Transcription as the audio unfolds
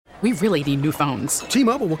We really need new phones.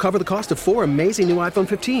 T-Mobile will cover the cost of 4 amazing new iPhone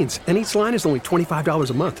 15s, and each line is only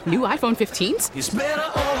 $25 a month. New iPhone 15s? It's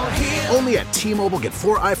better over here. Only at T-Mobile, get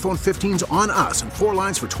 4 iPhone 15s on us and 4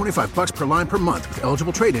 lines for $25 per line per month with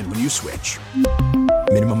eligible trade-in when you switch.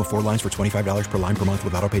 Minimum of 4 lines for $25 per line per month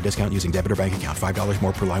with autopay discount using debit or bank account. $5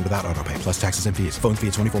 more per line without autopay, plus taxes and fees. Phone fee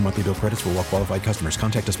at 24 monthly bill credits for well-qualified customers.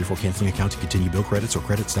 Contact us before canceling account to continue bill credits or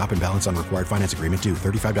credit stop and balance on required finance agreement due.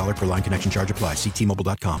 $35 per line connection charge applies. See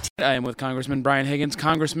T-Mobile.com. I am with Congressman Brian Higgins.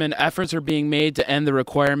 Congressman, efforts are being made to end the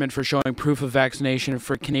requirement for showing proof of vaccination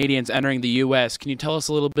for Canadians entering the U.S. Can you tell us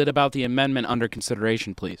a little bit about the amendment under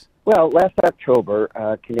consideration, please? Well, last October,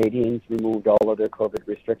 Canadians removed all of their COVID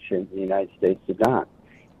restrictions. The United States did not.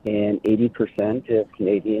 And 80% of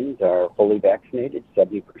Canadians are fully vaccinated,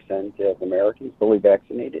 70% of Americans fully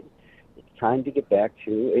vaccinated. It's time to get back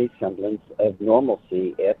to a semblance of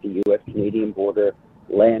normalcy at the U.S.-Canadian border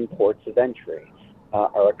land ports of entry.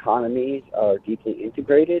 Our economies are deeply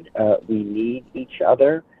integrated. We need each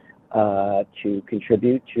other to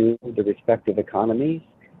contribute to the respective economies.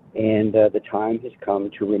 And the time has come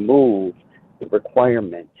to remove the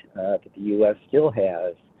requirement that the U.S. still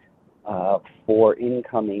has for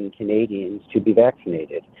incoming Canadians to be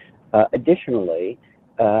vaccinated. Additionally,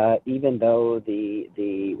 even though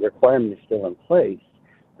the requirement is still in place,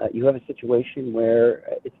 you have a situation where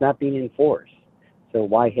it's not being enforced. So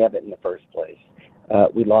why have it in the first place?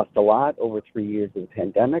 We lost a lot over 3 years of the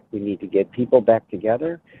pandemic. We need to get people back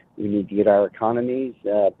together. We need to get our economies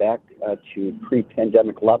back to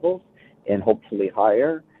pre-pandemic levels and hopefully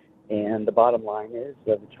higher. And the bottom line is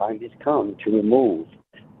that the time has come to remove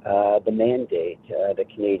the mandate that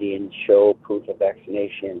Canadians show proof of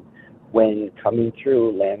vaccination when coming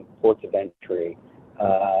through land ports of entry,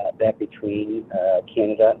 that between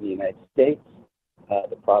Canada and the United States,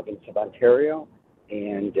 the province of Ontario,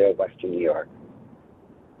 and Western New York.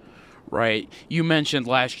 Right. You mentioned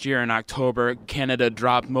last year in October, Canada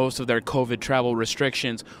dropped most of their COVID travel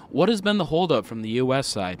restrictions. What has been the holdup from the U.S.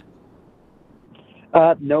 side?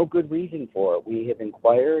 No good reason for it. We have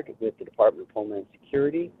inquired with the Department of Homeland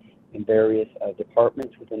Security and various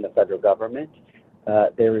departments within the federal government.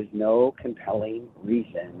 There is no compelling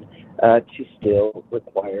reason to still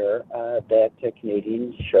require that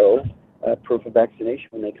Canadians show proof of vaccination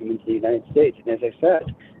when they come into the United States. And as I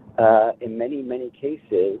said, in many, many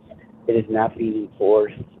cases, it is not being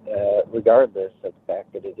enforced regardless of the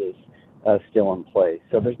fact that it is still in place.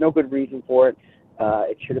 So there's no good reason for it.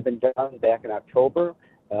 It should have been done back in October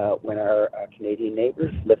when our Canadian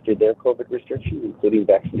neighbors lifted their COVID restrictions, including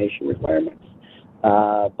vaccination requirements.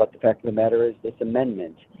 But the fact of the matter is this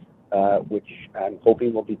amendment, which I'm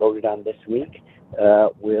hoping will be voted on this week,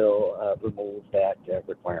 will remove that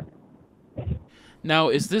requirement. Now,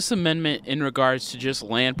 is this amendment in regards to just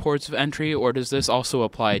land ports of entry, or does this also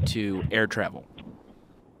apply to air travel?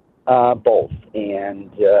 Both.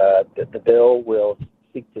 And the bill will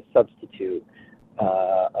seek to substitute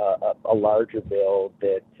a larger bill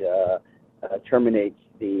that terminates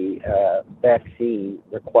the vaccine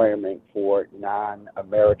requirement for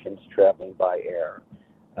non-Americans traveling by air.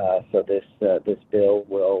 So this bill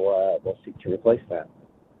will seek to replace that.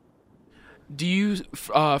 Do you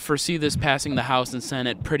foresee this passing the House and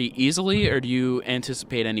Senate pretty easily, or do you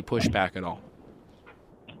anticipate any pushback at all?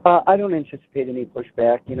 I don't anticipate any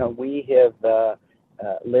pushback. You know, we have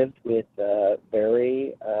lived with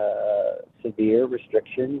very severe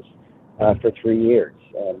restrictions for 3 years.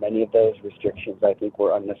 Many of those restrictions, I think,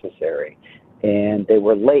 were unnecessary, and they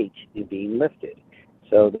were late in being lifted.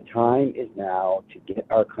 So the time is now to get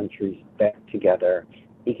our countries back together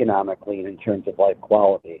economically and in terms of life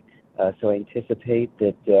quality. So I anticipate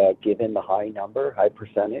that given the high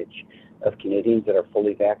percentage of Canadians that are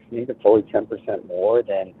fully vaccinated, fully 10% more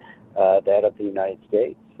than that of the United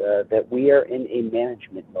States, that we are in a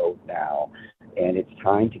management mode now, and it's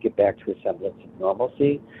time to get back to a semblance of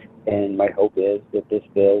normalcy. And my hope is that this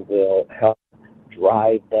bill will help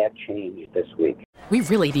drive that change this week. We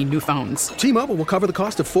really need new phones. T-Mobile will cover the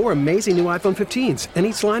cost of 4 amazing new iPhone 15s, and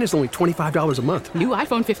each line is only $25 a month. New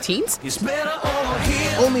iPhone 15s? It's better over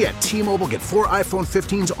here. Only at T-Mobile, get 4 iPhone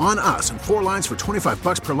 15s on us and 4 lines for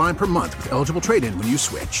 $25 per line per month with eligible trade-in when you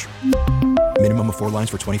switch. Minimum of 4 lines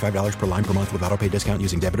for $25 per line per month with autopay discount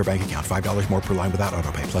using debit or bank account. $5 more per line without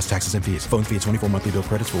autopay, plus taxes and fees. Phone fee at 24 monthly bill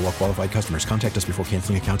credits for well-qualified customers. Contact us before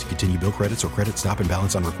canceling account to continue bill credits or credit stop and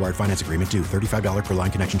balance on required finance agreement due. $35 per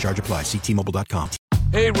line connection charge applies. See T-Mobile.com.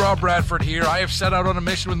 Hey, Rob Bradford here. I have set out on a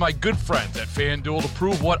mission with my good friends at FanDuel to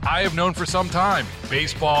prove what I have known for some time.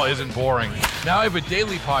 Baseball isn't boring. Now I have a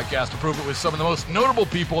daily podcast to prove it with some of the most notable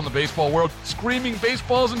people in the baseball world, screaming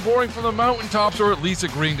baseball isn't boring from the mountaintops, or at least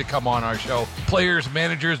agreeing to come on our show. Players,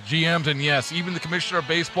 managers, GMs, and yes, even the commissioner of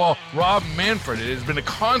baseball, Rob Manfred. It has been a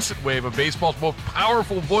constant wave of baseball's most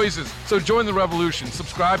powerful voices. So join the revolution.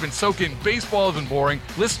 Subscribe and soak in Baseball Isn't Boring.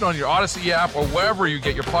 Listen on your Odyssey app or wherever you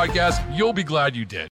get your podcasts. You'll be glad you did.